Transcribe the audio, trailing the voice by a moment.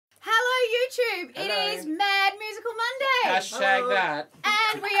YouTube. Hello. It is Mad Musical Monday. Hashtag that.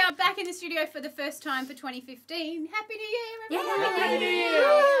 And we are back in the studio for the first time for 2015. Happy New Year, everyone. Happy New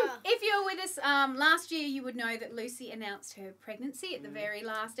Year. If you were with us last year, you would know that Lucy announced her pregnancy at the very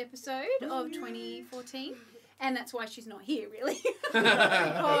last episode of 2014. And that's why she's not here, really.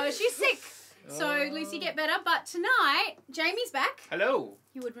 Because she's sick. So, Lucy, get better. But tonight, Jamie's back. Hello.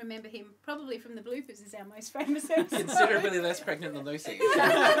 You would remember him probably from the bloopers as our most famous episode. Considerably less pregnant than Lucy.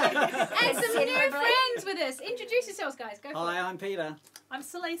 And some new friends with us. Introduce yourselves, guys. Go for it. Hi, I'm Peter. I'm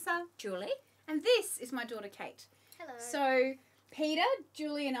Celisa. Julie. And this is my daughter, Kate. Hello. So, Peter,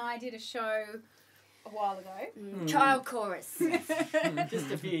 Julie and I did a show a while ago. Child chorus.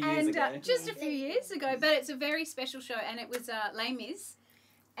 Just a few years ago. Just a few years ago, but it's a very special show, and it was Les Mis.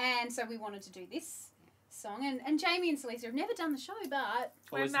 And so we wanted to do this song. And Jamie and Celisa have never done the show, but...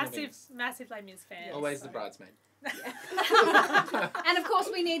 We're Always massive Les Mis fans. Always so. the bridesmaid. And of course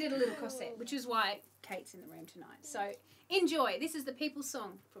we needed a little corset, which is why Kate's in the room tonight. So enjoy. This is the People's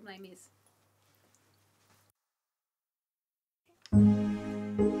Song from Les Mis.